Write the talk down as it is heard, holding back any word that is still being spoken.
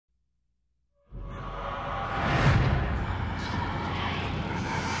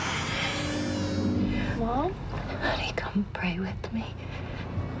Come pray with me.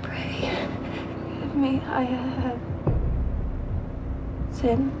 Pray with me. I have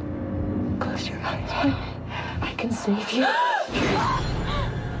sinned. Close your eyes. I can save you.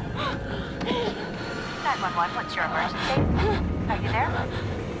 911, what's your emergency? Are you there?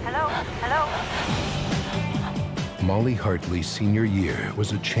 Hello? Hello? Molly Hartley's senior year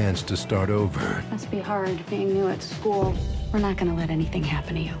was a chance to start over. Must be hard being new at school. We're not gonna let anything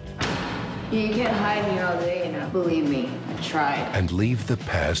happen to you. You can't hide here all day, you know. Believe me, I've tried. And leave the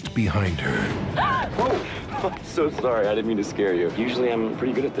past behind her. Whoa! I'm so sorry. I didn't mean to scare you. Usually I'm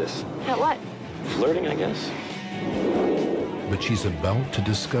pretty good at this. At what? Flirting, I guess. But she's about to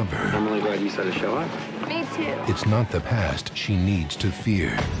discover I'm really glad you decided to show up. Me too. it's not the past she needs to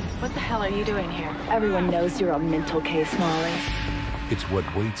fear. What the hell are you doing here? Everyone knows you're a mental case, Molly. It's what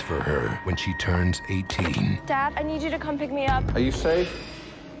waits for her when she turns 18. Dad, I need you to come pick me up. Are you safe?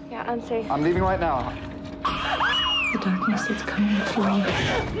 Yeah, I'm safe. I'm leaving right now. The darkness is coming for you.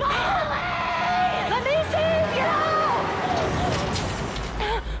 Let me save you!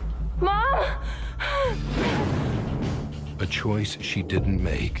 Mom! A choice she didn't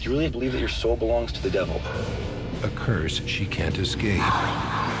make. Do you really believe that your soul belongs to the devil? A curse she can't escape.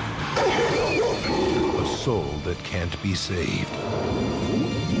 A soul that can't be saved.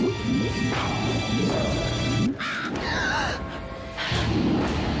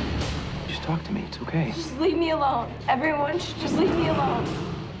 Just talk to me. It's okay. Just leave me alone. Everyone should just leave me alone.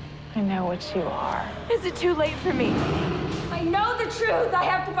 I know what you are. Is it too late for me? I know the truth. I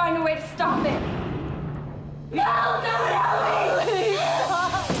have to find a way to stop it. No, don't help me! Please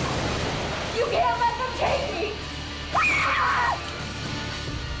stop. You can't let them take me!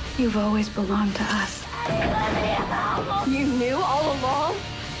 You've always belonged to us. Let me alone! You knew all along?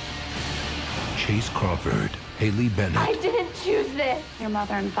 Chase Crawford, Haley Bennett. I didn't choose this. Your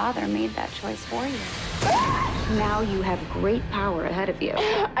mother and father made that choice for you. Now you have great power ahead of you.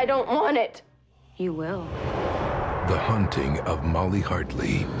 I don't want it. You will. The Haunting of Molly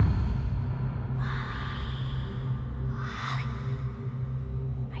Hartley.